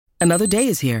Another day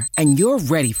is here, and you're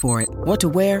ready for it. What to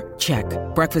wear? Check.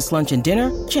 Breakfast, lunch, and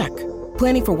dinner? Check.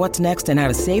 Planning for what's next and how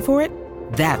to save for it?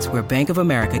 That's where Bank of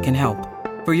America can help.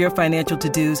 For your financial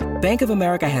to-dos, Bank of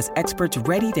America has experts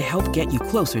ready to help get you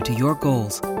closer to your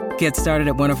goals. Get started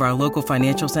at one of our local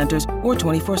financial centers or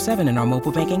 24/7 in our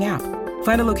mobile banking app.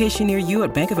 Find a location near you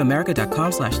at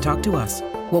bankofamerica.com/talktous.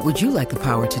 What would you like the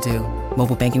power to do?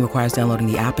 Mobile banking requires downloading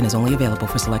the app and is only available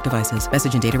for select devices.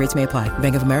 Message and data rates may apply.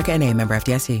 Bank of America N.A., member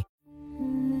FDIC.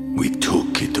 We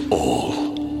took it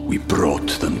all. We brought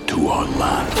them to our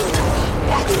land.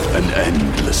 An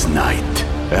endless night,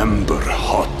 ember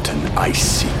hot and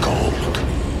icy cold.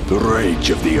 The rage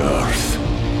of the earth.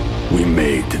 We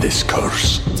made this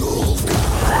curse.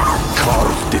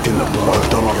 Carved it in the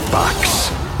blood on our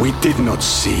backs. We did not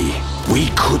see. We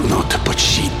could not, but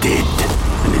she did.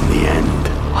 And in the end...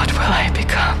 What will I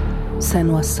become?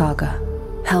 Senua's Saga.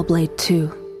 Hellblade 2.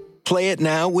 Play it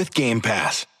now with Game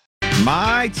Pass.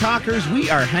 My talkers, we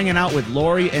are hanging out with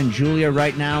Lori and Julia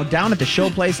right now down at the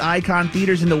Showplace Icon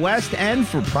Theaters in the West End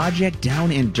for Project Down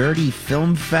and Dirty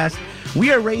Film Fest.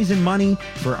 We are raising money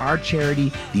for our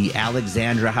charity, the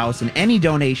Alexandra House, and any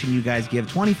donation you guys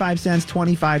give, 25 cents,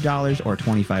 $25, or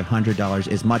 $2,500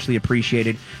 is muchly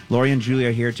appreciated. Lori and Julia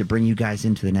are here to bring you guys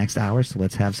into the next hour, so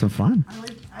let's have some fun.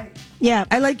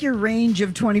 I like your range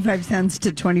of 25 cents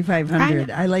to 2,500.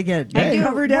 I like it. Hey, You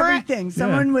covered everything.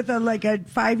 Someone with a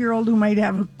 5-year-old who might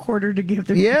have a quarter to give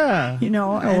their,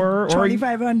 or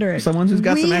 2,500. Someone who's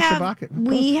got some extra pocket.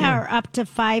 We are up to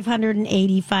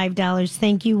 $585.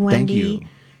 Thank you, Wendy.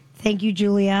 Thank you,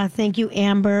 Julia. Thank you,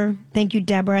 Amber. Thank you,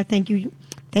 Deborah. Thank you.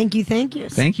 Thank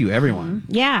you, everyone.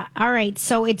 Yeah. All right.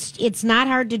 So it's not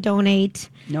hard to donate.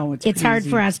 No, it's hard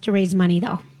for us to raise money,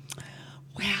 though.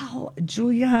 Well,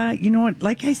 Julia, you know what?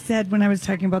 Like I said when I was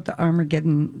talking about the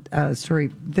Armageddon story,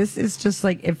 this is just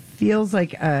it feels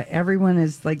like everyone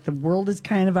is the world is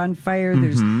kind of on fire.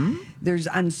 Mm-hmm. There's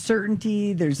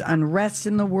uncertainty, there's unrest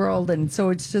in the world, and so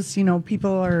it's just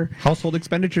people are household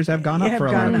expenditures have gone up for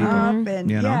a lot of people.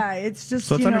 And it's just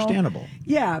so it's understandable.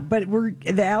 Yeah, but we're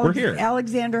here.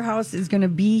 Alexander House is going to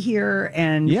be here,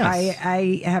 and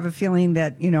I have a feeling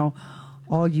that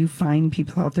all you fine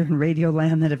people out there in Radio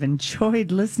Land that have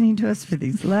enjoyed listening to us for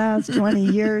these last 20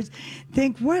 years,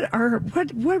 think what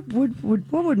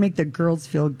would make the girls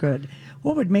feel good?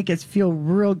 What would make us feel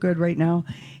real good right now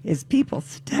is people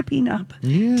stepping up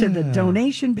to the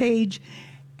donation page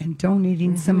and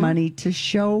donating some money to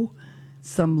show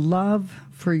some love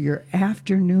for your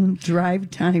afternoon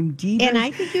drive time divas and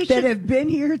I think that have been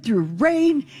here through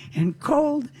rain and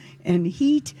cold and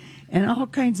heat and all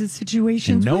kinds of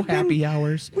situations. And no happy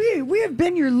hours. We have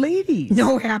been your ladies.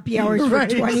 No happy hours for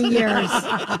 20 years.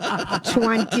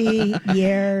 20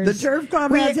 years. The Turf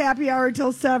Club has happy hour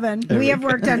till 7. We have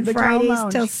worked on Fridays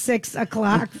till 6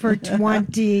 o'clock for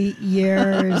 20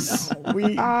 years.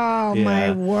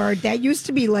 My word. That used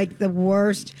to be the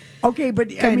worst. Okay, but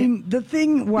the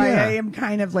thing why I am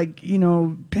kind of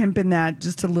pimping that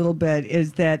just a little bit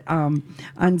is that on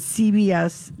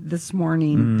CBS this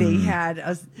morning they had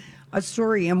a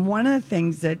story, and one of the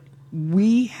things that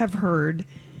we have heard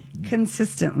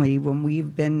consistently when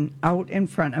we've been out in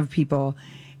front of people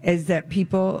is that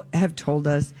people have told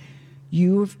us,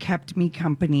 you have kept me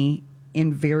company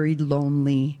in very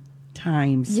lonely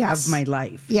times of my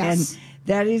life. Yes. And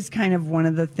that is kind of one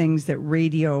of the things that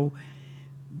radio,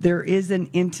 there is an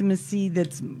intimacy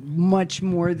that's much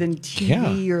more than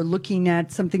TV or looking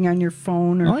at something on your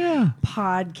phone or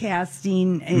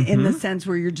podcasting in the sense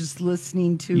where you're just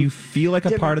listening to. You feel like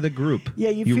a part of the group. Yeah,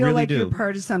 you feel really like do. You're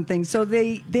part of something. So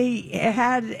they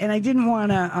had, and I didn't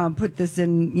want to put this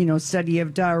in, study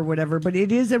of da or whatever, but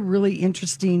it is a really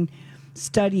interesting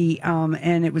study,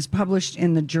 and it was published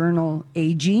in the journal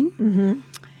Aging,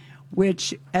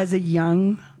 which as a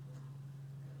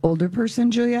older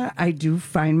person, Julia, I do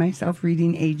find myself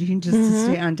reading Aging just to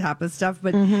stay on top of stuff.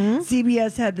 But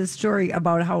CBS had this story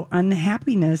about how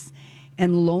unhappiness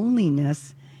and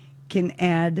loneliness can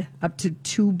add up to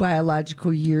 2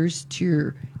 biological years to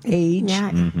your age,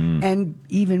 and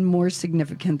even more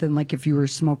significant than if you were a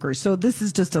smoker. So this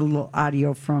is just a little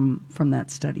audio from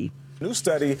that study. New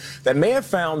study that may have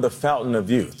found the fountain of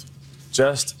youth.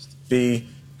 Just be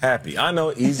happy. I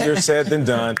know, easier said than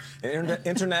done. An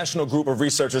international group of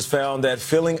researchers found that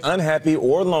feeling unhappy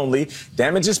or lonely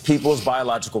damages people's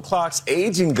biological clocks,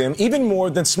 aging them even more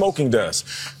than smoking does.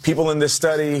 People in this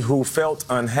study who felt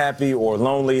unhappy or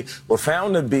lonely were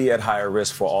found to be at higher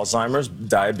risk for Alzheimer's,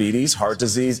 diabetes, heart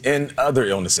disease, and other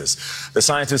illnesses. The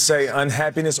scientists say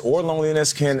unhappiness or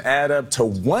loneliness can add up to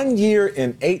 1 year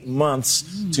and 8 months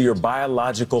to your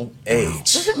biological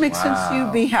age. Does it make sense to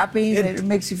you be happy? It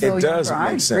makes you feel It does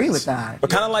younger? make sense. sense. I agree with that. But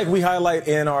kind of like we highlight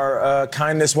in our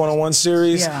Kindness 101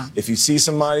 series, if you see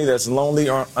somebody that's lonely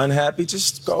or unhappy,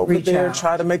 just go over there and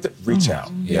try to reach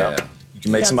out. Yeah. You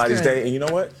can make somebody's day, and you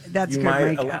know what? That's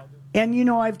good.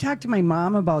 And, I've talked to my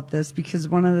mom about this because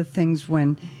one of the things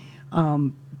when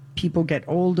people get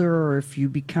older, or if you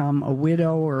become a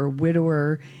widow or a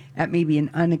widower at maybe an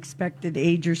unexpected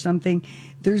age or something,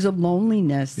 there's a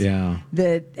loneliness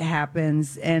that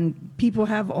happens, and people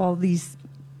have all these,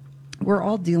 we're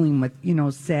all dealing with,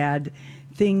 sad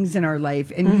things in our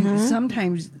life, and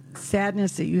sometimes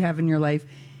sadness that you have in your life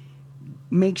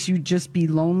makes you just be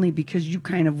lonely because you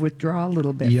kind of withdraw a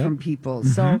little bit from people.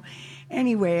 So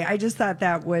anyway, I just thought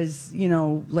that was,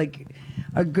 like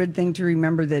a good thing to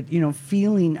remember, that,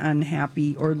 feeling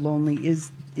unhappy or lonely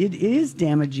is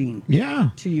damaging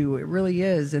to you. It really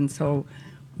is. And so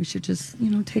we should just,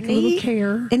 take a little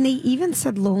care. And they even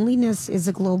said loneliness is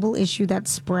a global issue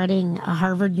that's spreading.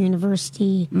 Harvard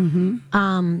University,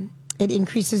 it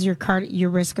increases your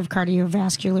risk of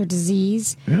cardiovascular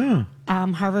disease. Yeah.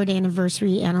 Harvard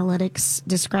Anniversary Analytics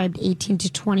described 18 to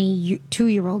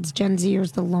 22-year-olds, Gen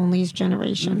Zers, the loneliest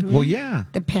generation. Well, yeah.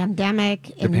 The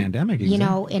pandemic. Exactly.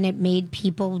 And it made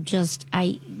people just,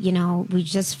 we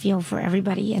just feel for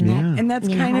everybody. And that's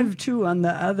kind of true on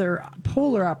the other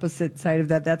polar opposite side of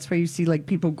that. That's why you see like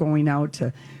people going out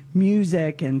to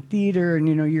music and theater, and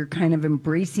you're kind of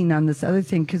embracing on this other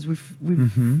thing because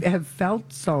we've have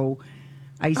felt so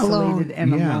isolated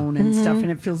and alone and stuff,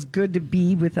 and it feels good to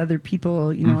be with other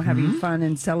people, having fun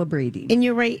and celebrating. And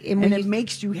you're right, and it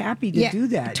makes you happy to do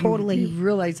that. Totally, you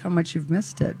realize how much you've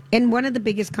missed it. And one of the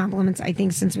biggest compliments I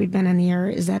think since we've been on the air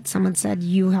is that someone said,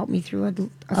 "You helped me through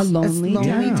a lonely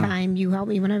time. You helped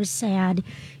me when I was sad.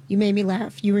 You made me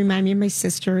laugh. You remind me of my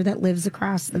sister that lives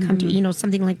across the country,"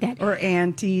 something like that. Or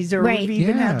aunties, or we've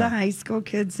even had the high school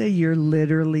kids say, "You're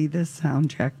literally the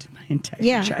soundtrack to my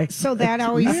entire childhood." So that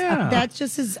always, that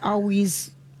just has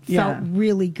always felt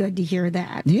really good to hear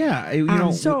that.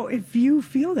 Yeah. So if you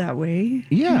feel that way,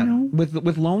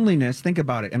 with loneliness, think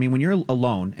about it. I mean, when you're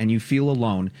alone and you feel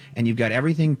alone and you've got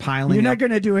everything piling you're not up.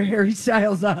 going to do a Harry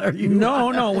Styles, are you?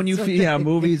 No. When you feel, a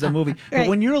movie. Right. But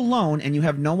when you're alone and you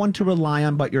have no one to rely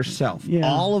on but yourself,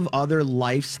 all of other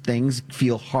life's things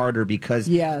feel harder because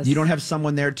you don't have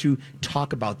someone there to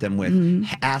talk about them with,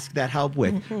 ask that help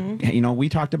with. We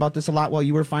talked about this a lot while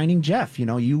you were finding Jeff.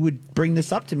 You would bring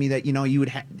this up to me that, you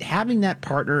would having that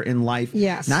partner in life,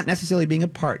 not necessarily being a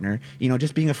partner,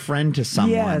 just being a friend to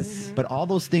someone. But all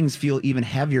those things feel even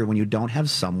heavier when you don't have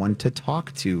someone to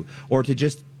talk to or to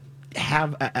just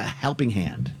have a helping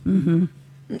hand.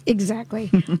 Exactly.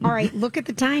 All right, look at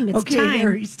the time. It's time.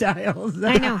 Harry Styles.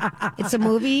 I know. It's a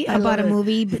movie about a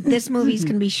movie, but this movie's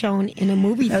going to be shown in a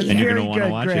movie theater. And you're going to want to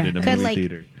watch it in a movie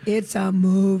theater. It's a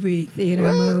movie theater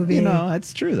movie.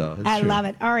 That's true, though. I love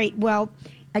it. All right, well,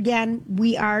 again,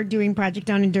 we are doing Project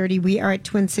Down and Dirty. We are at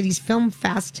Twin Cities Film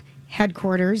Fest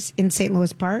headquarters in St.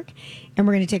 Louis Park, and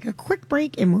we're going to take a quick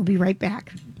break, and we'll be right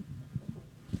back.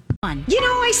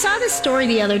 I saw this story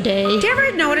the other day. Did you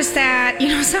ever notice that?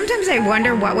 Sometimes I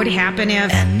wonder what would happen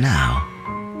if... And now,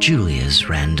 Julia's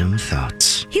random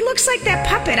thoughts. He looks like that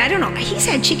puppet. I don't know. He's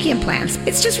had cheeky implants.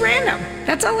 It's just random.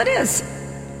 That's all it is.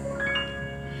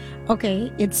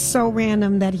 Okay, it's so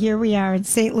random that here we are in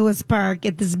St. Louis Park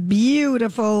at this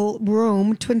beautiful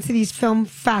room, Twin Cities Film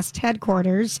Fest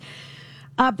headquarters.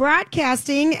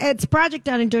 Broadcasting, it's Project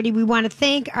Down and Dirty. We want to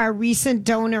thank our recent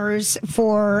donors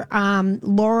for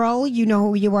Laurel, you know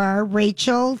who you are,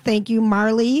 Rachel, thank you,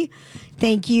 Marley,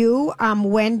 thank you,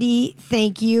 Wendy,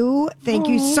 thank you. Thank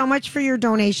you so much for your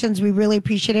donations. We really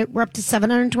appreciate it. We're up to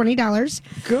 $720.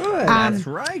 Good. That's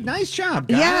right. Nice job,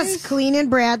 guys. Yes, Colleen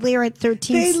and Bradley are at $13.70.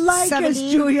 They like us,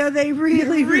 Julia. They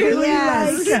really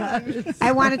like us.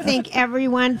 I want to thank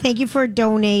everyone. Thank you for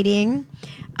donating.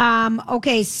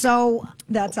 Okay, so...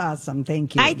 That's awesome.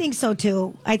 Thank you. I think so,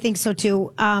 too.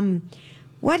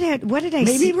 What did I see?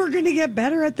 Maybe we're going to get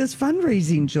better at this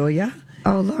fundraising, Julia.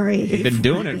 Oh, Lori. You've been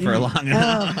doing it for long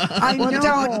enough.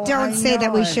 Don't say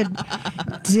that we should.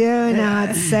 Do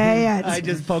not say it. I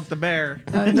just poked the bear.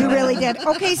 You really did.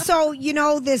 Okay, so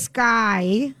this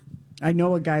guy. I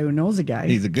know a guy who knows a guy.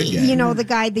 He's a good guy. The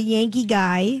guy, the Yankee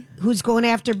guy, who's going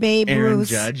after Babe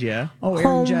Ruth. Aaron Judge, yeah. Oh,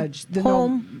 Aaron Judge.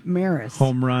 Maris.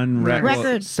 Home run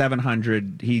record.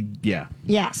 700.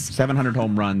 Yes. 700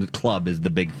 home run club is the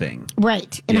big thing.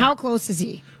 Right. And how close is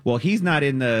he? Well, he's not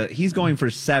in he's going for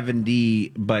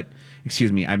 70, but...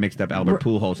 Excuse me, I mixed up. Albert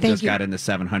Pujols just got in the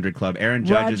 700 club. Aaron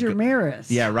Judge Roger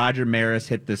Maris. Yeah, Roger Maris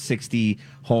hit the 60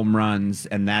 home runs,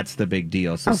 and that's the big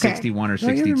deal. So 61 or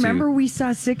 62. Remember we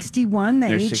saw 61, the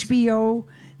HBO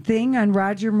thing on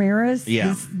Roger Maris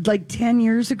like 10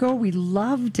 years ago. We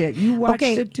loved it. You watched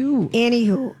it too.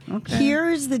 Anywho,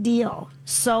 here's the deal.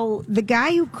 So the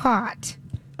guy who caught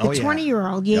the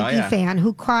 20-year-old Yankee fan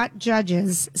who caught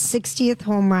Judge's 60th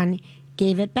home run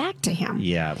gave it back to him.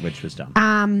 Yeah, which was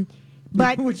dumb.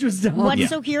 But which was dumb.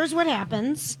 So here's what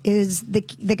happens is the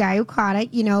guy who caught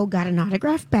it, got an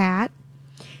autographed bat.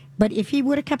 But if he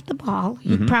would have kept the ball,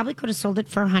 he probably could have sold it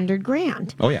for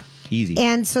 $100,000. Oh, yeah. Easy.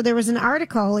 And so there was an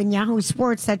article in Yahoo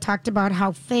Sports that talked about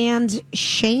how fans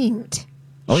shamed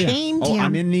him.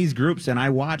 I'm in these groups, and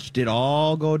I watched it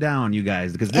all go down, you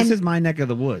guys, because this is my neck of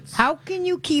the woods. How can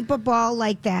you keep a ball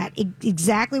like that?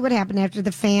 Exactly what happened after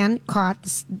the fan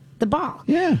caught the ball.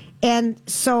 Yeah. And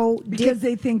so... Because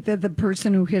they think that the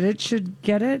person who hit it should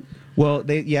get it? Well,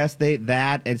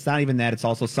 it's not even that. It's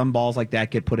also some balls like that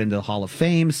get put into the Hall of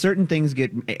Fame. Certain things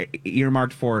get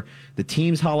earmarked for the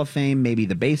team's Hall of Fame, maybe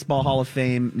the baseball Hall of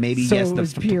Fame, maybe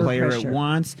the player pressure. it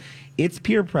wants. It's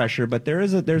peer pressure, but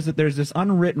there's this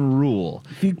unwritten rule.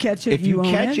 If you catch it,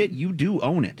 you do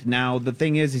own it. Now the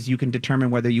thing is you can determine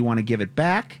whether you want to give it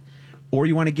back. Or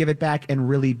you want to give it back and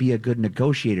really be a good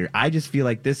negotiator. I just feel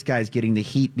like this guy's getting the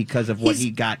heat because of what he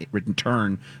got in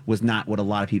return was not what a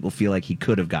lot of people feel like he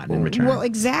could have gotten in return. Well,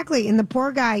 exactly. And the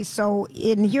poor guy,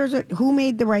 here's who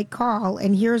made the right call,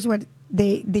 and here's what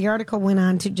the article went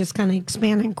on to just kind of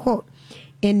expand and quote.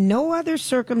 In no other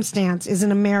circumstance is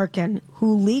an American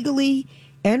who legally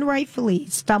and rightfully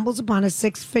stumbles upon a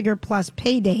 6-figure plus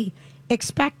payday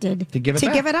expected to give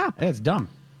it up. It's dumb.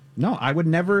 No, I would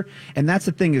never. And that's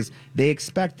the thing is they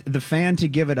expect the fan to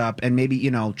give it up and maybe,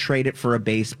 trade it for a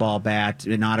baseball bat,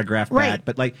 an autographed bat.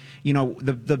 But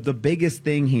the biggest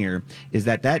thing here is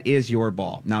that is your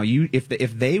ball. Now, if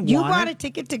they want you bought a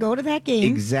ticket to go to that game.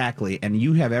 Exactly. And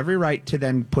you have every right to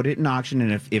then put it in auction.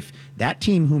 And if that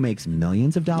team who makes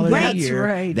millions of dollars a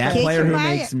year, that player who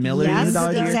makes millions of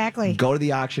dollars a year, go to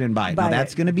the auction and buy it. Now,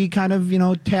 that's going to be kind of,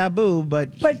 taboo, but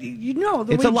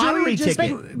it's a lottery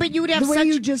ticket. But you would have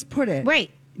you just put it.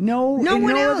 Right. No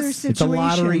one else. It's a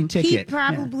lottery ticket. He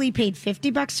probably paid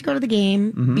 $50 to go to the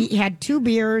game. He had 2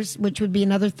 beers, which would be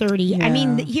another $30. Yeah. I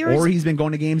mean, or he's been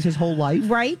going to games his whole life,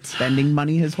 right? Spending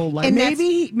money his whole life. And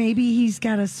maybe he's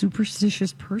got a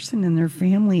superstitious person in their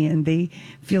family, and they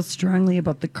feel strongly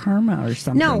about the karma or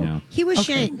something. No, he was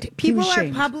shamed. People are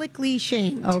publicly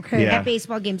shamed. At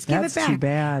baseball games. Give it back. Too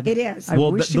bad. It is. I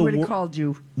wish he would have called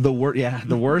you. The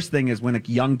worst thing is when a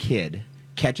young kid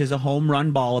catches a home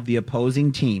run ball of the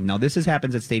opposing team. Now, this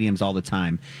happens at stadiums all the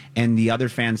time, and the other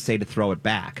fans say to throw it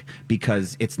back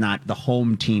because it's not the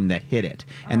home team that hit it.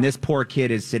 And this poor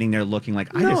kid is sitting there looking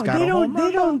like, I just got a home run.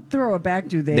 They don't throw it back,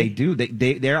 do they? They do.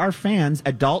 There are fans,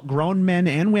 adult grown men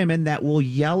and women, that will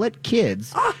yell at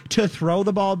kids to throw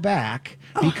the ball back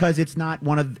because it's not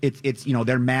it's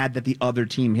they're mad that the other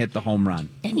team hit the home run.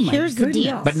 And here's the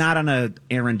deal. But not on a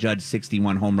Aaron Judge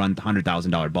 61 home run,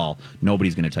 $100,000 ball.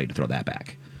 Nobody's going to tell you to throw that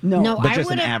back. No, but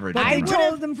just an average. But I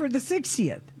told them for the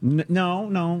 60th.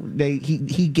 No.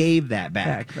 He gave that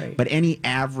back. Right. But any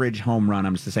average home run,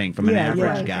 I'm just saying, from an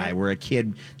average guy, where a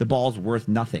kid, the ball's worth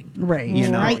nothing. Right.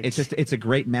 It's a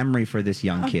great memory for this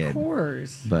young kid. Of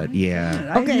course. But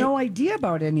yeah, I have no idea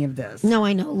about any of this. No,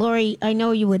 I know, Lori. I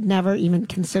know you would never even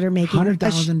consider making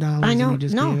 $100,000. I know.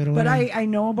 But I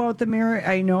know about the mirror.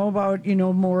 I know about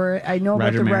more. I know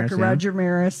about the record, Roger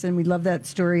Maris, and we love that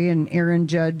story. And Aaron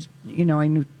Judge.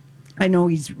 I know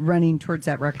he's running towards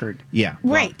that record. Yeah.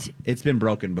 Right. Well, it's been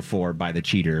broken before by the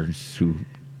cheaters who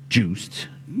juiced.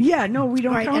 Yeah, no, we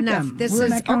don't count them. This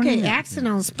is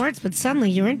accidental sports, but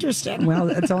suddenly you're interested. Well,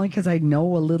 it's only because I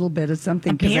know a little bit of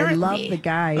something, because I love the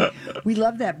guy. We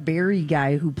love that Barry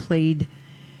guy who played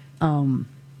him.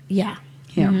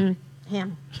 Him.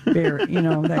 Barry,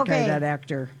 that guy, that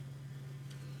actor.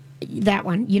 That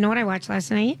one. You know what I watched last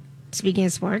night? Speaking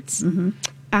of sports? Mm-hmm.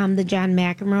 The John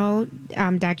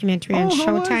McEnroe documentary on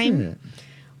Showtime.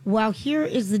 Well, here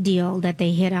is the deal that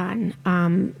they hit on.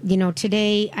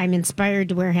 Today I'm inspired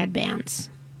to wear headbands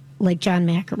like John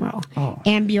McEnroe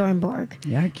and Bjorn Borg.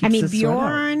 Yeah,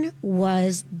 Bjorn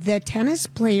was, the tennis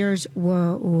players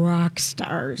were rock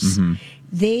stars. Mm-hmm.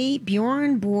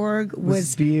 Bjorn Borg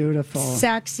was beautiful,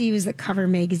 sexy. He was the cover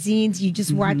magazines. You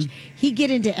just watch. He'd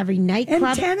get into every nightclub.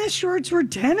 And tennis shorts were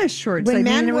tennis shorts. When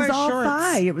men it was wear all shorts.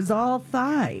 thigh. It was all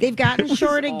thigh. They've gotten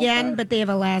short again, but they have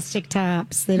elastic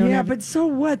tops. They don't. Yeah, but so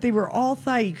what? They were all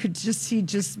thigh. You could just see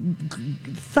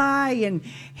thigh and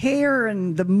hair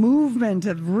and the movement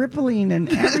of rippling and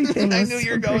everything. I knew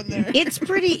you were going there. It's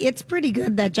pretty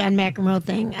good, that John McEnroe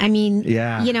thing. I mean,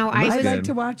 I'd like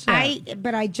to watch that.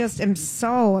 But I just am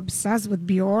so obsessed with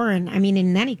Bjorn. I mean,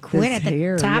 and then he quit at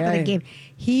the top of the game.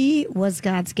 He was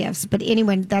God's gifts. But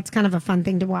anyway, that's kind of a fun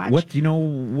thing to watch. What do you know?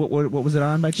 What was it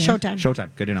on by chance?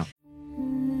 Showtime. Good to know.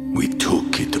 We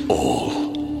took it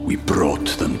all. We brought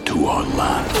them to our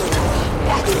land.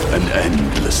 An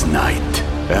endless night,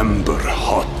 ember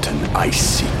hot and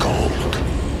icy cold.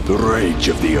 The rage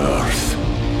of the earth.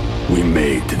 We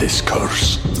made this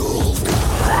curse.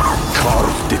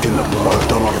 Carved it in the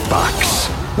blood on our backs.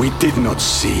 We did not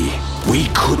see. We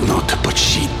could not, but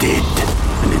she did.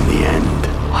 And in the end...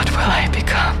 What will I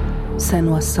become?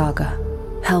 Senua's Saga.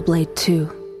 Hellblade 2.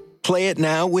 Play it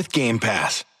now with Game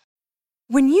Pass.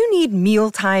 When you need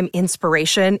mealtime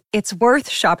inspiration, it's worth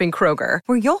shopping Kroger,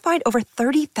 where you'll find over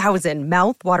 30,000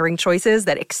 mouth-watering choices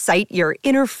that excite your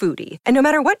inner foodie. And no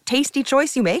matter what tasty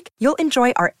choice you make, you'll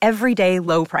enjoy our everyday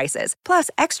low prices, plus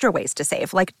extra ways to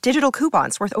save, like digital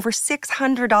coupons worth over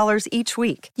 $600 each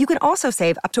week. You can also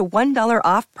save up to $1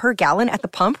 off per gallon at the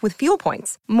pump with fuel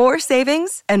points. More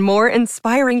savings and more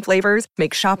inspiring flavors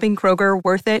make shopping Kroger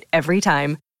worth it every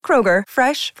time. Kroger,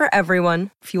 fresh for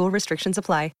everyone. Fuel restrictions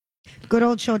apply. Good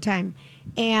old Showtime.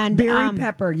 And Barry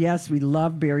Pepper. Yes, we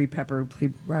love Barry Pepper, who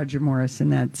played Roger Morris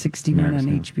in that 60 Men on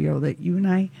HBO that you and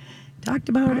I talked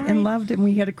about and loved, and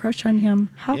we had a crush on him.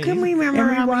 How can we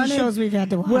remember how many shows we've had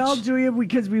to watch? Well, Julia,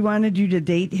 because we wanted you to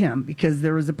date him, because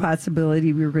there was a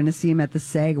possibility we were going to see him at the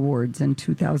SAG Awards in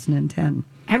 2010.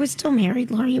 I was still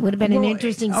married, Lori. It would have been an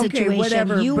interesting situation.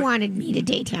 Whatever, you wanted me to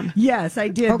date him. Yes, I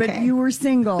did, but you were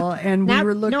single, and we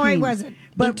were looking. No, I wasn't.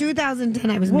 But in 2010,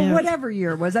 I was married. Whatever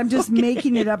year it was, I'm just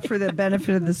making it up for the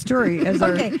benefit of the story, as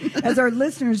our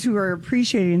listeners who are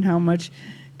appreciating how much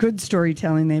good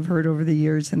storytelling they've heard over the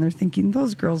years, and they're thinking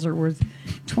those girls are worth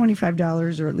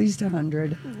 $25 or at least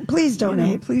 $100. Please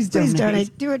donate. Please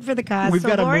donate. Do it for the cause. We've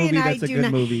got a Lori movie and I that's a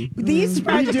good movie. These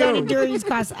Project Down and Dirties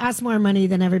cost us more money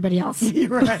than everybody else.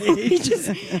 Right.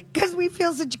 Because we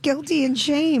feel such guilty and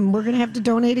shame. We're going to have to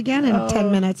donate again in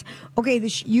 10 minutes. Okay, the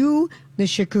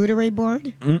charcuterie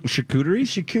board. Charcuterie?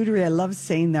 Charcuterie. I love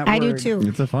saying that word. I do too.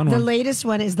 It's a fun one. The latest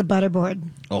one is the butter board.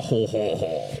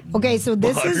 Okay, so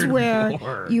this is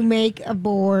where you make a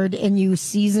board and you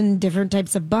season different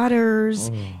types of butters.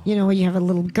 You know, you have a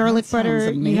little garlic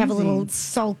butter. You have a little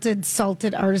salted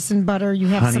artisan butter. You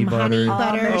have some honey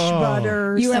butter. Amish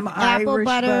butter. You have some apple Irish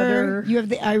butter. You have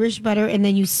the Irish butter, and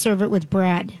then you serve it with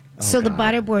bread. So the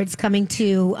butter board's coming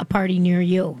to a party near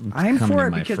you. I'm for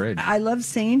it because I love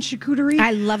saying charcuterie.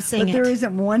 I love saying it. But there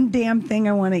isn't one damn thing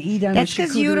I want to eat on a charcuterie board. That's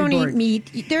because you don't eat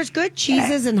meat. There's good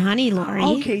cheeses and honey, Lori.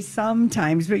 Okay,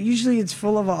 sometimes, but usually it's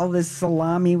full of all this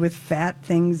salami with fat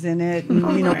things in it,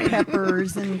 and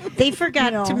peppers. And they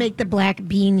forgot to make the black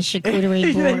bean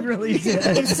charcuterie board. They really did.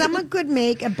 If someone could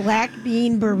make a black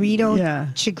bean burrito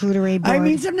charcuterie board, I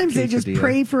mean, sometimes they just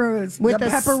pray for a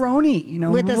pepperoni.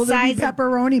 With the size of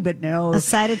pepperoni, but no, a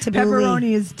side of tabbouleh.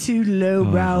 Pepperoni is too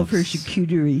lowbrow for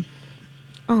charcuterie.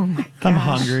 Oh my gosh. I'm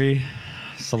hungry.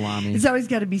 Salami. It's always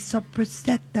got to be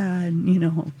soppressata,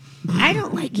 and I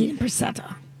don't like eating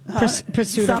prosciutto.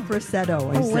 Prosciutto.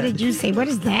 Soppressata. What did you say? What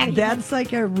is that? That's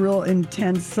like a real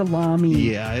intense salami.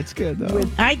 Yeah, it's good though.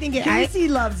 I think Casey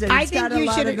loves it. I think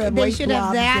they should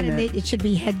have that, and it should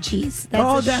be head cheese.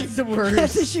 That's the worst.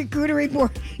 That's a charcuterie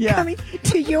board coming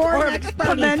to your next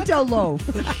party. Pimento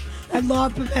loaf. I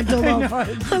love pimento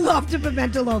loaf. I love the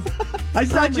pimento loaf. I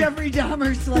saw Jeffrey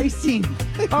Dahmer slicing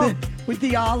with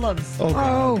the olives.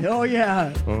 Oh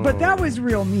yeah. But that was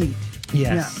real meat.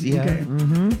 Yes. Yeah. Okay.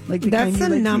 Mm-hmm. Like that's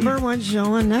the number one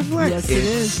show on Netflix. Yes, it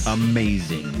is.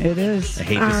 Amazing. It is. I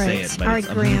hate to say it, but it's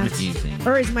amazing.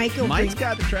 Or is Mike? Mike's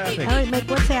got the traffic. All right, Mike,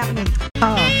 what's happening?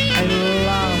 Oh, I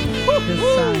love this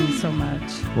song so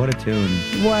much. What a tune.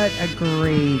 What a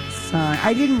great song.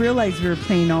 I didn't realize we were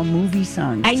playing all movie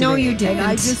songs I know today. you didn't. And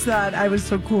I just thought I was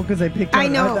so cool because I picked up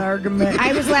the argument.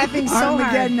 I was laughing so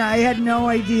Armageddon. hard. I had no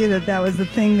idea that was the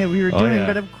thing that we were doing,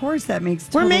 but of course that makes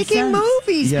total We're making sense.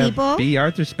 movies, people. B.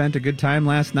 Arthur spent a good time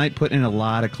last night putting in a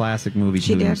lot of classic movie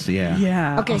tunes. Did.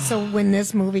 Yeah. Okay, so when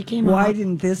this movie came out, why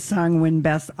didn't this song win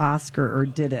Best Oscar, or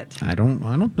did it? I don't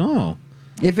know.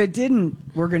 If it didn't,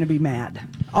 we're going to be mad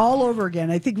all over again.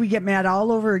 I think we get mad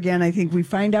all over again. I think we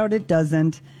find out it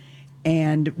doesn't,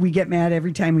 and we get mad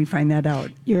every time we find that out.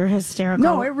 You're hysterical.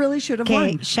 No, it really should have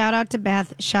won. Shout out to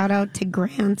Beth. Shout out to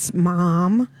Grant's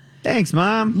mom. Thanks,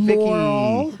 Mom.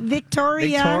 Laurel.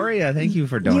 Victoria. Thank you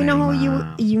for donating.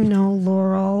 You know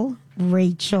Laurel,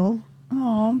 Rachel.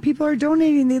 Oh, people are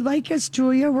donating. They like us,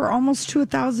 Julia. We're almost to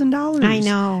 $1,000. I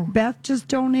know. Beth just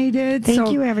donated.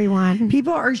 Thank you, everyone.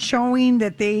 People are showing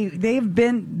that they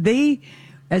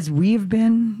as we've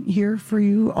been here for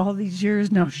you all these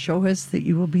years, now show us that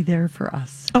you will be there for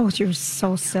us. Oh, you're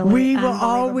so silly. We will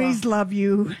always love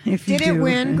you if you do. Did it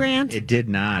win, Grant? It did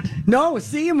not. No,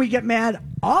 see, and we get mad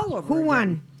all over. Who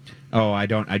won? Oh, I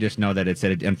don't. I just know that it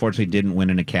said it unfortunately didn't win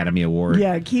an Academy Award.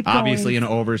 Yeah, keep going. Obviously, an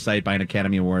oversight by an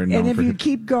Academy Award. And if you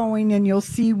keep going, and you'll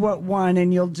see what won,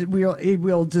 and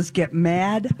we'll just get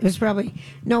mad. It was probably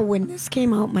when this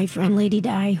came out. My friend Lady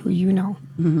Di, who you know,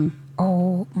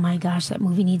 oh my gosh, that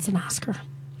movie needs an Oscar.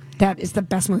 That is the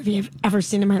best movie I've ever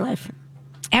seen in my life.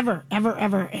 Ever.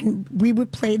 And we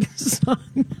would play this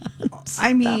song.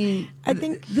 I mean, I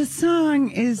think the song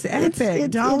is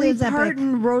epic. Dolly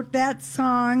Parton wrote that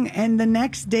song, and the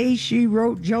next day she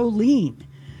wrote Jolene.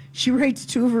 She writes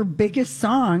two of her biggest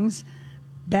songs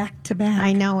back to back.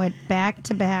 I know it, back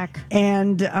to back.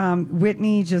 And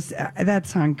Whitney that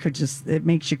song it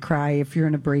makes you cry if you're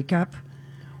in a breakup,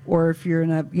 or if you're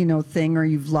in a thing, or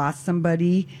you've lost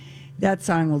somebody. That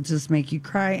song will just make you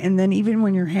cry. And then even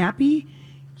when you're happy,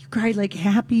 cry like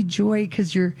happy joy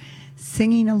because you're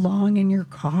singing along in your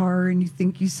car and you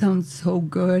think you sound so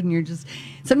good, and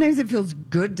sometimes it feels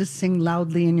good to sing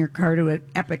loudly in your car to an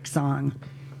epic song.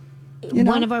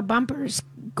 One of our bumpers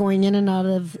going in and out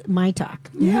of My Talk.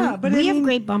 Yeah, but we have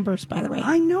great bumpers, by the way.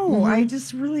 I know. I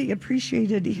just really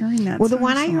appreciated hearing that. Well, the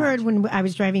one I heard when I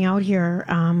was driving out here,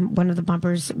 one of the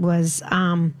bumpers was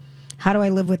How Do I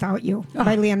Live Without You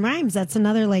by Leanne Rimes. That's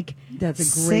another that's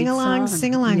a great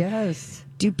sing along. Yes.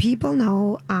 Do people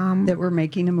know that we're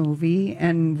making a movie,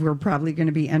 and we're probably going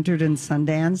to be entered in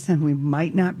Sundance, and we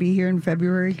might not be here in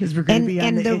February because we're going to be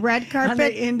on the red carpet, on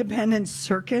the independent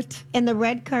circuit, and the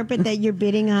red carpet that you're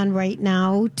bidding on right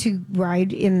now to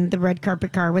ride in the red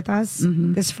carpet car with us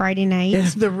this Friday night.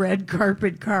 Yes, the red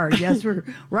carpet car. Yes, we're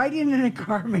riding in a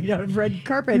car made out of red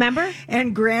carpet. Remember?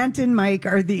 And Grant and Mike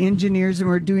are the engineers, and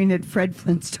we're doing it Fred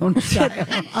Flintstone style.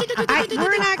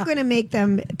 We're not going to make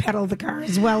them pedal the car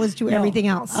as well as do everything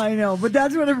else. I know, but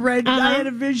that's what I had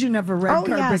a vision of a red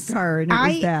carpet car, and it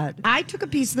was that. I took a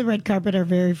piece of the red carpet our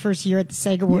very first year at the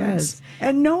SAG Awards. Yes,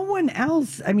 and no one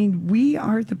else. I mean, we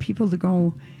are the people to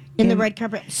go in the red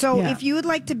carpet. So if you would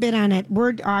like to bid on it,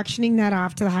 we're auctioning that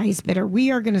off to the highest bidder.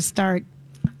 We are going to start.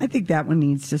 I think that one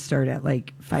needs to start at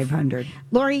like $500.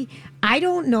 Lori, I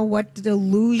don't know what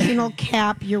delusional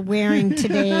cap you're wearing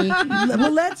today.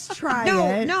 Well, let's try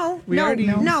it. No. We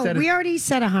already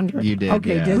said 100. You did.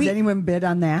 Okay. Yeah. Does anyone bid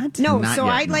on that? No. Not so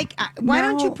yet, why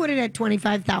don't you put it at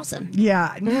 25,000?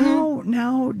 Yeah.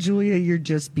 Now, Julia, you're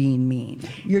just being mean.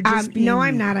 You're just being. No,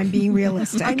 I'm not. I'm being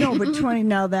realistic. I know, but 20.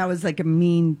 Now that was like a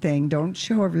mean thing. Don't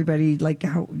show everybody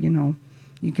how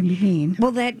you can be mean.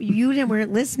 Well, that you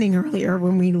weren't listening earlier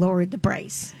when we lowered the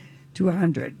price to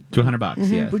 $100.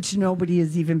 $200, yeah. Which nobody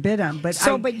has even bid on.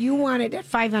 But you want it at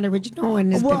 $500, which no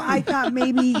one has. Well, I thought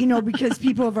maybe because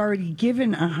people have already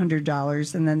given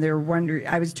 $100, and then they're wondering.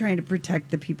 I was trying to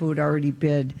protect the people who'd already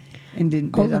bid and didn't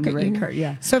bid on the red carpet.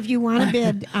 Yeah. So if you want to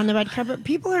bid on the red carpet,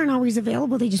 people aren't always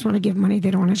available. They just want to give money.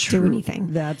 They don't want to do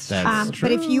anything. That's true.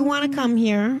 But if you want to come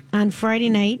here on Friday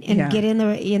night and get in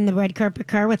the red carpet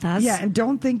car with us, and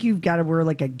don't think you've got to wear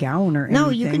like a gown or anything. No,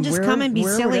 you can just come and be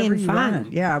silly and fun.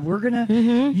 Yeah, we're gonna.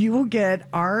 You will get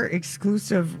our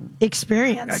exclusive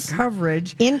experience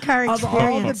coverage in-car of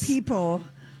all the people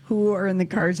who are in the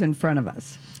cars in front of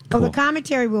us. Cool. Well, the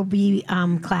commentary will be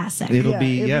classic. It'll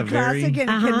be very classic and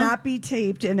cannot be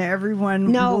taped, and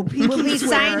everyone will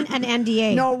sign an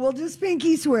NDA. No, we'll just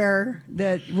pinky swear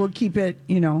that we'll keep it.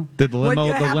 The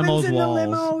limo's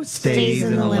wall stays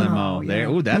in the limo.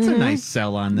 There, that's a nice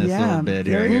sell on this little bit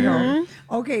here. There you go.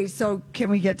 Okay, so can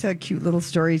we get to a cute little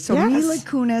story? So Mila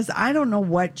Kunis, I don't know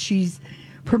what she's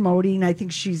promoting. I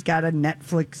think she's got a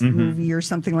Netflix movie or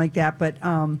something like that, but.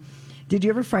 Did you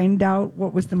ever find out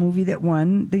what was the movie that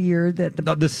won the year that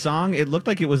the song? It looked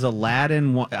like it was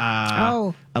Aladdin.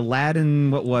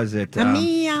 Aladdin. What was it? No.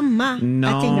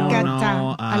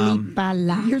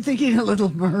 You're thinking a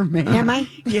Little Mermaid. Am I?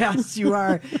 Yes, you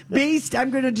are. I'm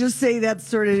going to just say that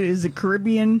sort of is a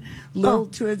Caribbean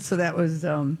lilt to it. So that was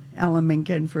Alan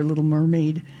Menken for Little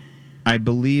Mermaid. I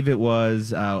believe it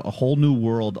was A Whole New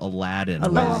World. Aladdin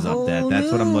was up that.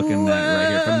 That's what I'm looking at right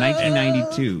here from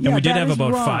 1992. And we did have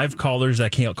about 5 callers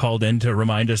that called in to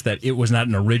remind us that it was not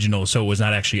an original, so it was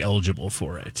not actually eligible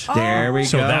for it. There we go.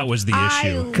 So that was the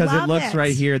issue. Because it looks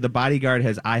right here, The Bodyguard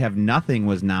has I Have Nothing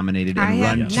was nominated, and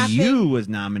Run to You was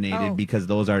nominated because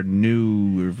those are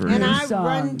new versions. And I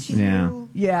Run to You.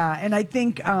 Yeah, and I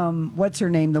think, what's her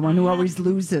name? The one who always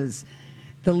loses.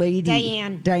 The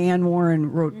lady, Diane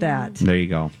Warren, wrote that. There you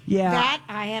go. Yeah. That,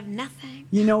 I have nothing.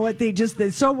 You know what?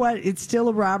 So what? It's still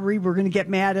a robbery. We're going to get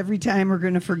mad every time. We're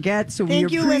going to forget. So we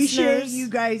appreciate you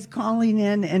guys calling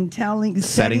in and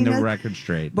setting the record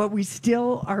straight. But we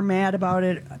still are mad about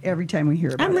it every time we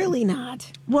hear about it. I'm really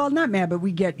not. Well, not mad, but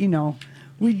we get,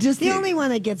 we just... The only one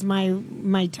that gets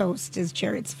my toast is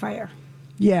Chariots of Fire.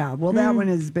 Yeah, well, that one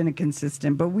has been a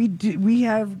consistent, but we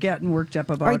have gotten worked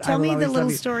up about. All right, tell me the little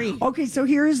story. Okay, so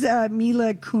here's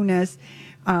Mila Kunis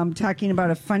talking about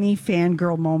a funny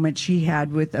fangirl moment she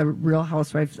had with a Real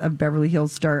Housewives of Beverly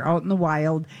Hills star out in the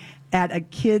wild at a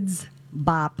Kids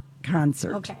Bop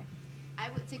concert. Okay.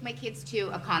 I would take my kids to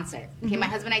a concert. Okay, my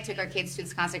husband and I took our kids to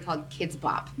this concert called Kids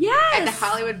Bop. Yes! At the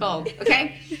Hollywood Bowl,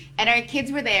 okay? And our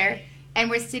kids were there. And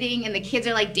we're sitting, and the kids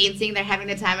are like dancing. They're having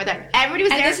the time of their. Everybody was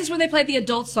there. And this is where they play the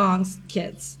adult songs,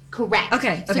 kids. Correct.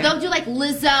 Okay. So they'll do like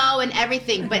Lizzo and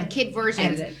everything, but kid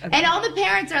versions. Okay. And all the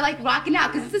parents are like rocking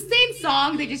out because it's the same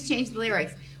song. They just changed the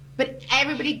lyrics. But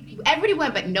everybody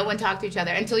went, but no one talked to each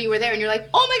other until you were there, and you're like,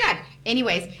 oh my God.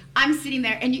 Anyways, I'm sitting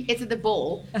there, and it's at the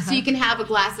bowl, so you can have a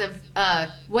glass of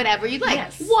whatever you'd like,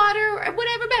 water or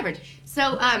whatever beverage.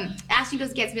 So Ashton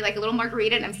goes gets me like a little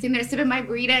margarita, and I'm sitting there sipping my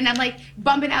margarita, and I'm like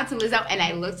bumping out to Lizzo, and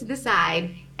I look to the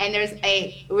side, and there's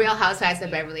a Real Housewives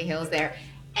of Beverly Hills there.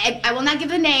 And I will not give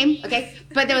the name, okay?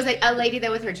 But there was a lady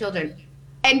there with her children,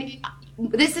 and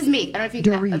this is me. I don't know if you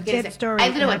can. Okay, story. I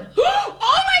literally went, oh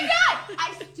my God!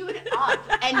 I stood up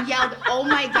and yelled, oh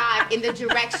my God, in the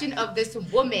direction of this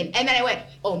woman. And then I went,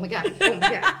 oh my God, this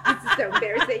is so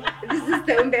embarrassing. This is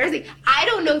so embarrassing. I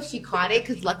don't know if she caught it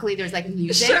because luckily there's like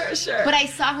music. Sure. But I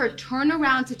saw her turn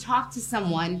around to talk to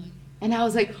someone and I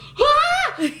was like,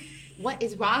 ah! What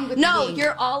is wrong with me? No,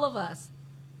 you're all of us.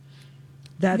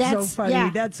 That's so funny.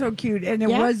 Yeah. That's so cute. And it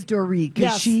was Dorit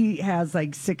because she has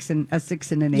like a 6 and an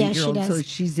 8-year-old. So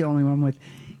she's the only one with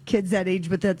kids that age.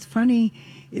 But that's funny.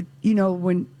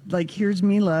 When like here's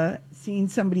Mila seeing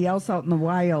somebody else out in the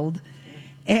wild.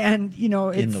 And,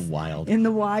 it's in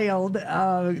the wild.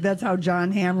 That's how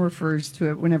John Hamm refers to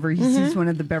it whenever he sees one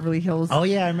of the Beverly Hills. Oh,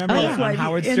 yeah. I remember that on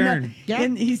Howard Stern.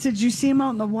 And he said, you see them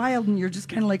out in the wild and you're just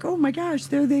kind of like, oh, my gosh,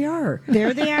 there they are.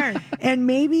 There they are. And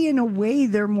maybe in a way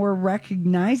they're more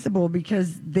recognizable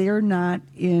because they're not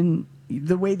in...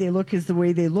 The way they look is the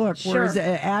way they look. Sure. Whereas an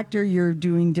actor, you're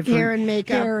doing different hair and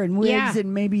makeup, hair and wigs,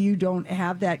 and maybe you don't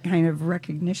have that kind of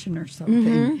recognition or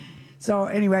something. So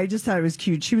anyway, I just thought it was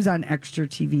cute. She was on Extra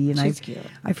TV, and she's cute.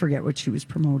 I forget what she was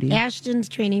promoting. Ashton's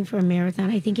training for a marathon.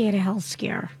 I think he had a health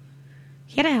scare.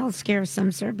 He had a health scare of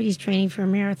some sort, but he's training for a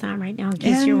marathon right now, in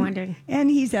case you're wondering. And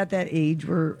he's at that age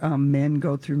where men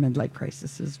go through midlife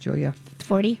crises, Julia.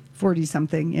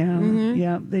 40-something, yeah.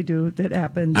 Yeah, they do. That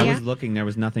happens. I was looking. There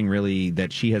was nothing really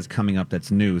that she has coming up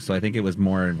that's new, so I think it was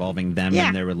more involving them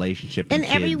and their relationship. And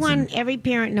every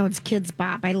parent knows Kids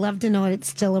Bop. I love to know it's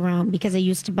still around because I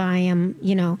used to buy them,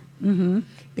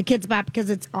 the Kids Bop, because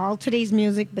it's all today's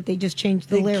music, but they just changed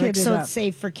the lyrics, so it's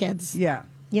safe for kids. Yeah.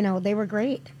 They were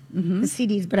great. The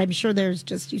CDs, but I'm sure there's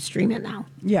just you stream it now.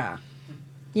 Yeah.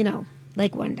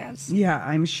 Like one does. Yeah,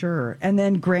 I'm sure. And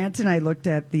then Grant and I looked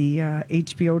at the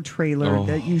HBO trailer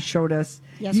that you showed us.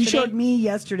 Yesterday? You showed me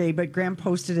yesterday, but Grant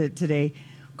posted it today,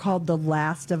 called The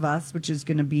Last of Us, which is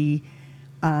going to be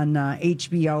on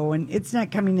HBO. And it's not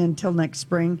coming in until next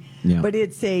spring. Yeah. But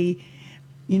it's a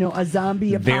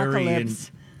zombie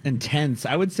apocalypse. Intense.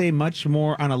 I would say much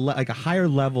more on a higher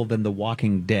level than The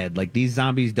Walking Dead. Like these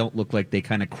zombies don't look like they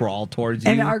kind of crawl towards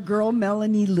you. And our girl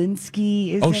Melanie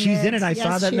Linsky is she's in it. I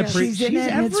saw that in the She's in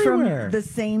it. It's from the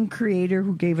same creator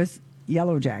who gave us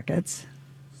Yellow Jackets.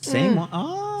 Same one.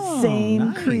 Oh,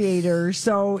 same nice. creator.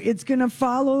 So it's going to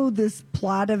follow this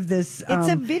plot of this. It's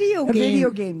a video game. A video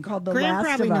game called The Grant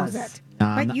Last of Us. Knows it.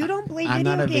 But you don't play I'm video games.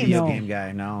 I'm not a video game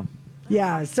guy. No.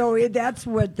 Yeah, so that's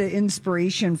what the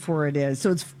inspiration for it is.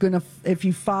 So it's going to, if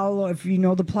you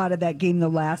know the plot of that game, The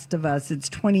Last of Us, it's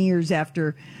 20 years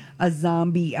after a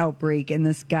zombie outbreak, and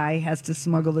this guy has to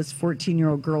smuggle this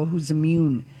 14-year-old girl who's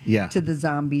immune to the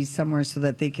zombies somewhere so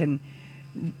that they can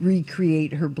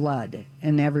recreate her blood,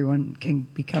 and everyone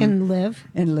can live.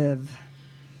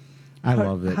 I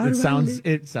love it. It sounds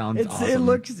awesome. It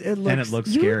looks and it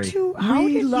looks scary. How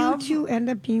did you two end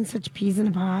up being such peas in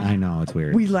a pod? I know, it's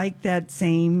weird. We like that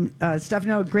same stuff.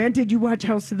 Now, Grant, did you watch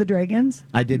House of the Dragons?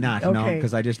 I did not, no,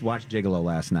 because I just watched Gigolo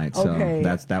last night. So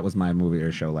that was my movie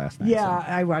or show last night. Yeah,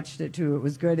 so. I watched it too. It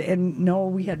was good. And no,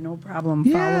 we had no problem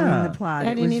following the plot.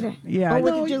 I didn't either. Yeah.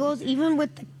 With the Gigolos, even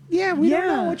with the... Yeah, we don't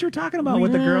know what you're talking about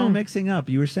with the girl mixing up.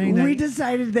 You were saying that. We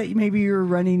decided that maybe you were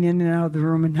running in and out of the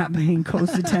room and not paying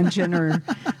close attention or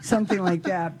something like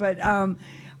that. But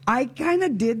I kind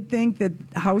of did think that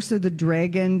House of the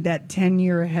Dragon, that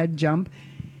 10-year ahead jump,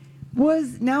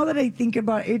 was, now that I think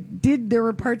about it, there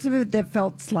were parts of it that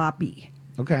felt sloppy.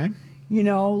 Okay. You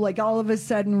know, like all of a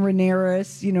sudden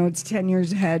Rhaenyra, you know, it's 10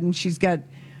 years ahead and she's got,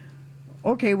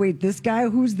 okay, wait, this guy,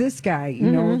 who's this guy?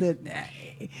 You know, that...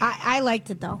 I liked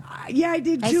it, though. Yeah, I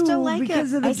did, too. I still like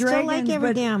because it. Of the I still dragons, like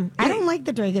every damn... I don't like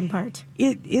the dragon part.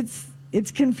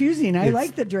 It's confusing. I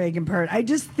like the dragon part. I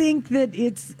just think that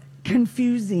it's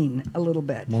confusing a little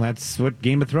bit. Well, that's what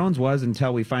Game of Thrones was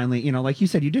until we finally, you know, like you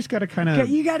said, you just got to kind of...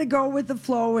 You got to go with the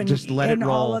flow and just let it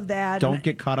roll. All of that. Don't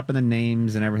get caught up in the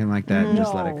names and everything like that.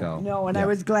 Just let it go. No, and I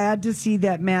was glad to see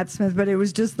that Matt Smith, but it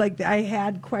was just like I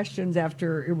had questions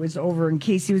after it was over. And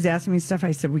Casey was asking me stuff.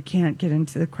 I said, we can't get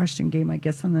into the question game, I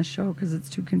guess, on this show because it's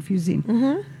too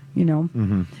confusing. You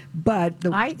know? But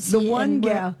the one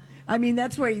gal... I mean,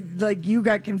 that's why, like, you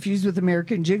got confused with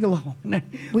American Gigolo.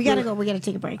 We got to go. We got to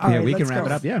take a break. Yeah, we can wrap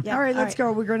it up. Yeah. All right, let's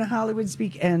go. We're going to Hollywood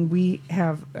Speak, and we've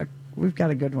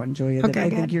got a good one, Julia, that I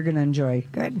think you're going to enjoy.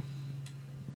 Good.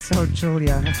 So,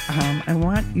 Julia, I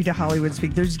want you to Hollywood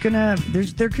Speak.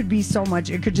 There could be so much.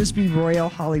 It could just be Royal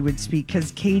Hollywood Speak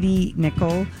because Katie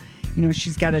Nichol, you know,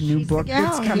 she's got a new book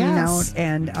that's coming out,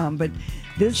 and but.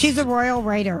 She's a royal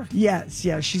writer. Yes,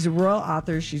 she's a royal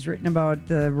author. She's written about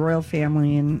the royal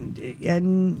family, and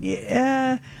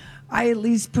I at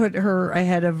least put her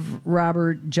ahead of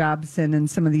Robert Jobson and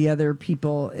some of the other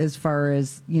people as far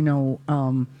as, you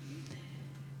know,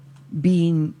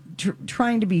 being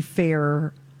trying to be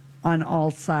fair on all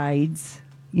sides.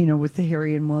 You know, with the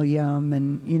Harry and William,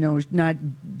 and, you know, not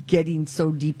getting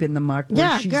so deep in the muck.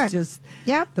 Where she's just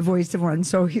the voice of one.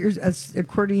 So here's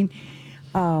according.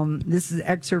 This is an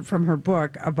excerpt from her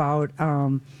book about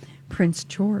Prince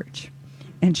George.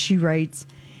 And she writes,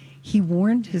 he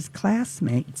warned his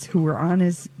classmates who were on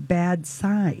his bad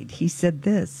side. He said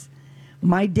this,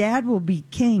 my dad will be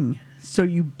king, so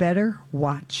you better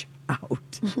watch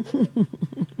out.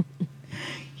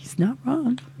 He's not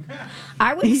wrong.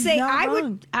 I would say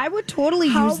I would totally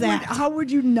use that. How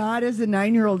would you not as a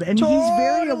 9-year-old? And he's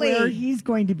very aware he's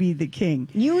going to be the king.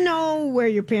 You know where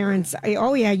your parents,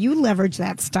 you leverage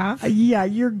that stuff. Yeah,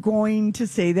 you're going to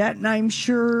say that. And I'm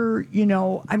sure, you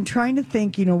know, I'm trying to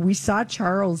think, you know, we saw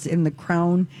Charles in The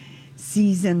Crown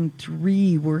season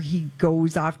 3 where he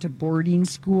goes off to boarding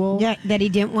school. Yeah, that he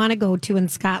didn't want to go to in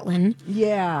Scotland.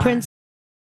 Yeah. Prince.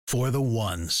 For the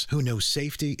ones who know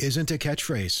safety isn't a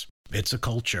catchphrase. It's a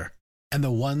culture, and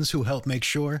the ones who help make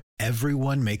sure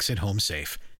everyone makes it home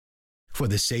safe. For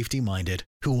the safety-minded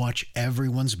who watch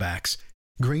everyone's backs,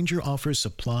 Grainger offers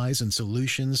supplies and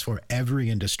solutions for every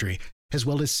industry, as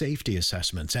well as safety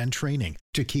assessments and training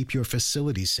to keep your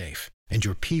facilities safe and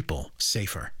your people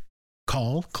safer.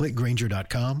 Call, click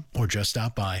Grainger.com, or just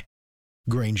stop by.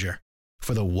 Grainger,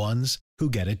 for the ones who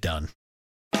get it done.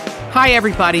 Hi,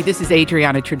 everybody. This is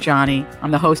Adriana Trajani.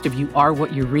 I'm the host of You Are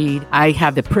What You Read. I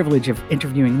have the privilege of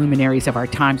interviewing luminaries of our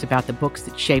times about the books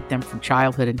that shaped them from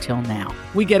childhood until now.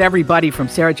 We get everybody from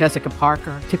Sarah Jessica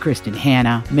Parker to Kristen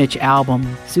Hanna, Mitch Albom,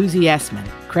 Susie Essman,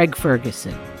 Craig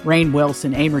Ferguson, Rainn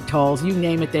Wilson, Amor Tolls, you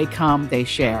name it, they come, they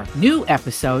share. New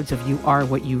episodes of You Are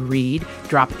What You Read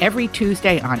drop every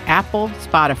Tuesday on Apple,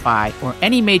 Spotify, or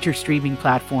any major streaming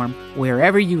platform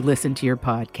wherever you listen to your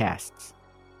podcasts.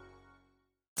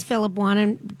 Philip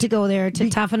wanted to go there to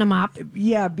toughen him up.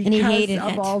 Yeah, because and he hated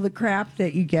of it. all the crap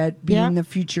that you get being the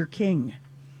future king.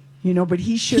 You know, but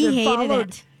he should have followed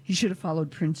it. He should have followed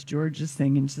Prince George's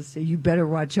thing and just say, you better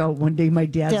watch out. One day my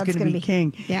dad's going to be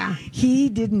king. Yeah. He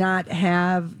did not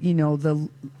have, you know, the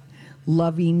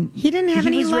loving. He didn't have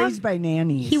any love. He was raised by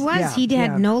nannies. He was. Yeah, he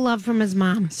had no love from his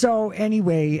mom. So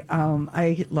anyway,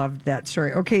 I loved that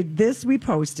story. Okay, this we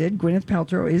posted. Gwyneth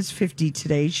Paltrow is 50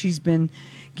 today. She's been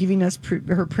giving us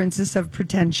her Princess of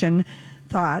Pretension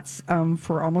thoughts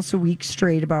for almost a week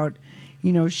straight about,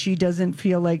 you know, she doesn't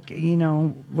feel like, you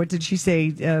know, what did she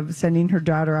say? Sending her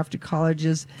daughter off to college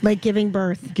is like giving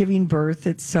birth. Giving birth.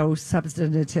 It's so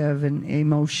substantive and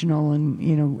emotional and,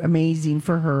 you know, amazing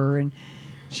for her. And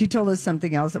she told us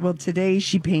something else. Well, today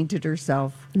she painted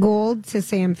herself gold to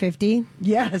say I'm 50.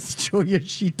 Yes, Julia,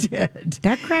 she did.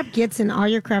 That crap gets in all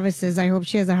your crevices. I hope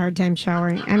she has a hard time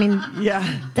showering. I mean,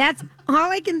 yeah, that's all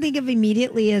I can think of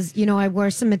immediately is, you know, I wore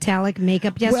some metallic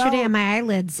makeup yesterday on my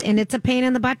eyelids, and it's a pain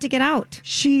in the butt to get out.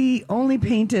 She only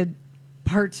painted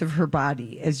parts of her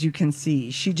body, as you can see.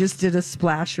 She just did a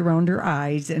splash around her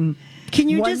eyes and can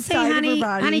you just say,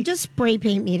 honey, just spray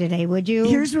paint me today, would you?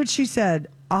 Here's what she said.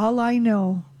 All I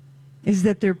know is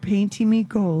that they're painting me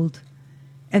gold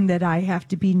and that I have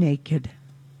to be naked.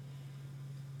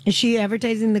 Is she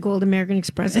advertising the Gold American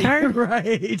Express card?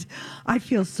 Right. I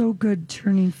feel so good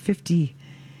turning 50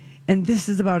 And this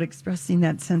is about expressing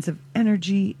that sense of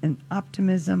energy and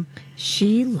optimism.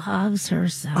 She loves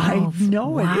herself. I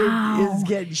know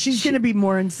it. She's going to be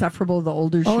more insufferable the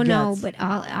older she gets. Oh, no, but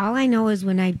all I know is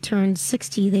when I turned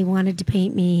 60, they wanted to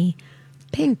paint me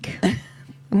pink.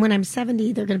 And when I'm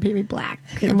 70, they're going to paint me black.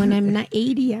 And when I'm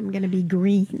 80, I'm going to be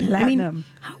green. Platinum. I mean,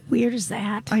 how weird is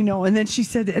that? I know. And then she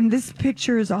said, and this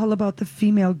picture is all about the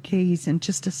female gaze and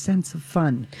just a sense of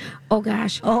fun. Oh,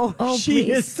 gosh. Oh, she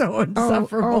please. is so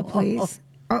insufferable. Oh, please.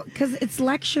 Oh, because it's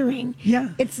lecturing. Yeah.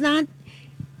 It's not...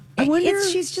 I wonder,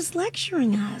 she's just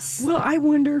lecturing us. Well, I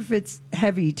wonder if it's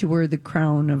heavy to wear the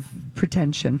crown of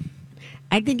pretension.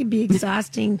 I think it'd be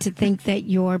exhausting to think that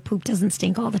your poop doesn't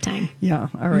stink all the time. Yeah,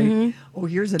 all right. Mm-hmm. Oh,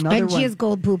 here's another one. And she has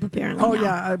gold poop, apparently. Oh, now.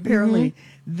 yeah, apparently.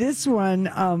 Mm-hmm. This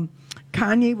one,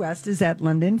 Kanye West is at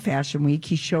London Fashion Week.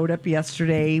 He showed up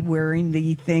yesterday wearing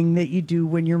the thing that you do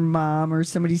when your mom or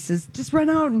somebody says, just run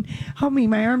out and help me,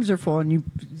 my arms are full. And you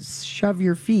shove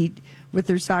your feet with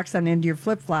their socks on into your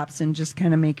flip-flops and just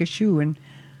kind of make a shoe. And,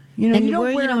 you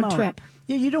don't trip.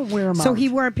 Yeah, you don't wear them out. So he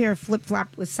wore a pair of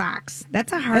flip-flop with socks.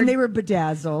 That's a hard... And they were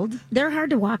bedazzled. They're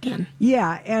hard to walk in.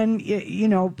 Yeah, and,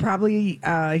 probably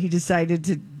he decided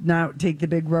to not take the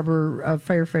big rubber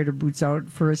firefighter boots out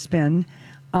for a spin.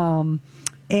 But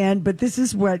this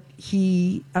is what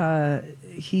he did on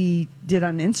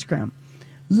Instagram.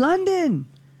 London,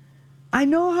 I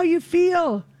know how you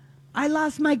feel. I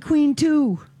lost my queen,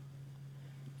 too.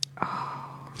 Oh.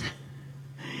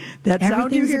 That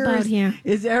sound you hear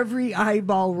is every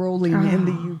eyeball rolling in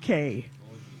the UK.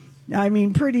 I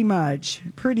mean, pretty much.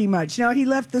 Now, he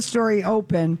left the story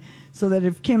open so that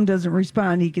if Kim doesn't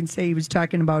respond, he can say he was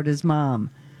talking about his mom.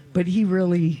 But he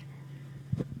really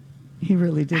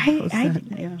did post that.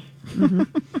 Yeah. Mm-hmm.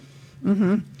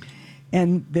 Mm-hmm.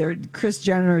 And there, Kris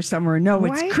Jenner somewhere. No,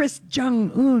 it's Kris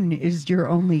Jong-un is your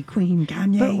only queen,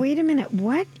 Kanye. But wait a minute,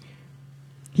 what?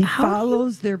 He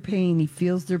follows their pain. He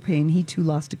feels their pain. He, too,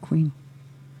 lost a queen.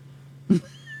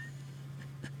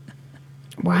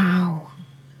 Wow.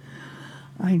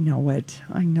 I know it.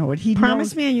 He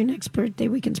Promise me on your next birthday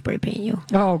we can spray paint you.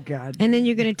 Oh, God. And then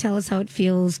you're going to tell us how it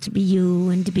feels to be you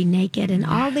and to be naked. And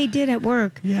all they did at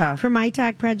work for my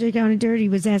talk Project Down and Dirty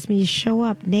was ask me to show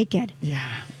up naked.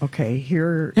 Yeah. Okay.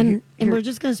 And we're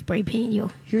just going to spray paint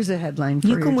you. Here's a headline for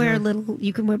you.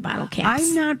 You can wear bottle caps.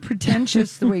 I'm not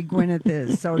pretentious the way Gwyneth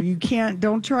is. So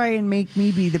don't try and make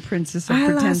me be the princess of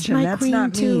pretension. That's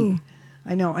not me.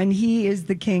 I know. And he is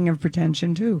the king of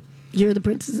pretension, too. You're the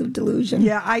princess of delusion.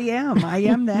 Yeah, I am. I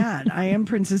am that. I am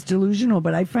Princess Delusional,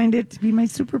 but I find it to be my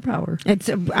superpower.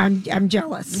 I'm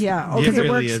jealous. Yeah, okay.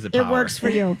 It works for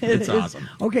you. It's awesome.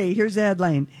 Okay, here's the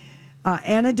headline.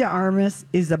 Ana de Armas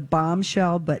is a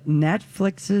bombshell, but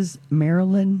Netflix's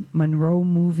Marilyn Monroe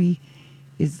movie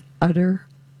is utter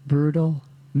brutal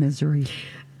misery.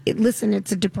 Listen,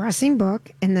 it's a depressing book,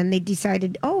 and then they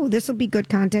decided, this will be good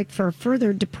content for a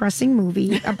further depressing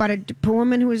movie about a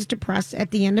woman who is depressed at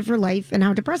the end of her life and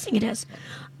how depressing it is.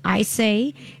 I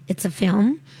say it's a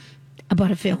film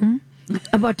about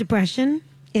depression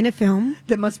in a film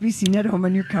that must be seen at home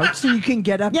on your couch so you can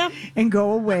get up and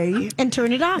go away and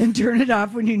turn it off. And turn it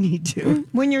off when you need to.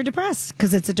 When you're depressed,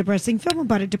 because it's a depressing film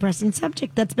about a depressing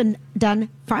subject that's been done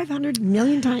 500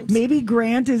 million times. Maybe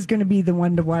Grant is going to be the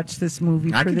one to watch this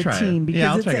movie for the team. Because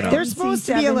I'll check it out. They're supposed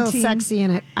to be a little sexy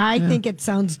in it. I think it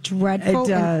sounds dreadful. It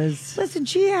does. And listen,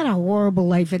 she had a horrible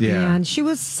life at the end. She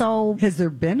was so... Has there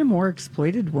been a more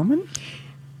exploited woman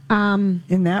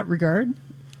in that regard?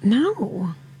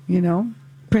 No.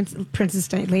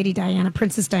 Princess Lady Diana.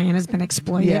 Princess Diana's been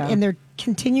exploited, and they're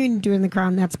continuing doing the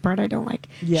Crown. That's the part I don't like.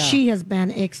 Yeah. She has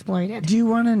been exploited. Do you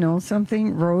want to know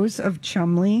something? Rose of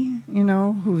Chumley,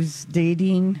 who's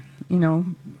dating,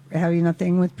 having a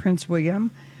thing with Prince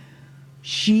William.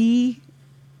 She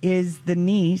is the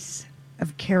niece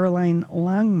of Caroline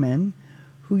Longman,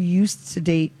 who used to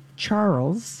date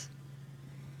Charles,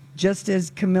 just as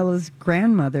Camilla's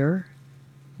grandmother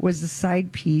was a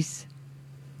side piece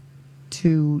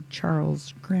to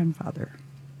Charles' grandfather.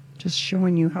 Just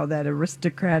showing you how that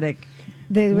aristocratic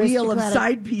wheel of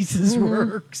side pieces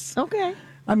works. Okay.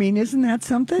 I mean, isn't that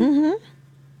something? Mm-hmm.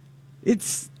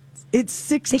 It's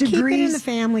 6 they degrees. Keep it in the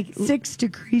family. 6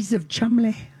 degrees of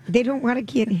Chumley. They don't want to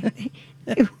get it.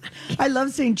 I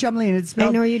love saying Chumley, and it's spelled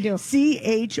I know you do.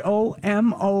 CHOMONDELEY.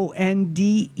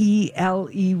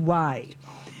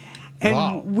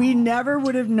 And we never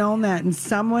would have known that. And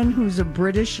someone who's a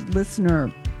British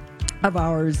listener of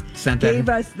ours gave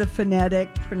us the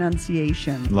phonetic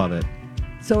pronunciation. Love it.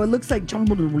 So it looks like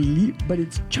Chumley, but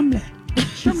it's Chumley.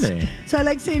 Chumley. So I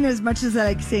like saying it as much as I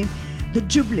like saying the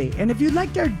Jubilee. And if you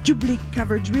liked our Jubilee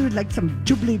coverage, we would like some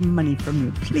Jubilee money from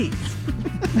you, please.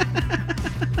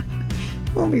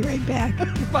 We'll be right back.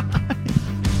 Bye.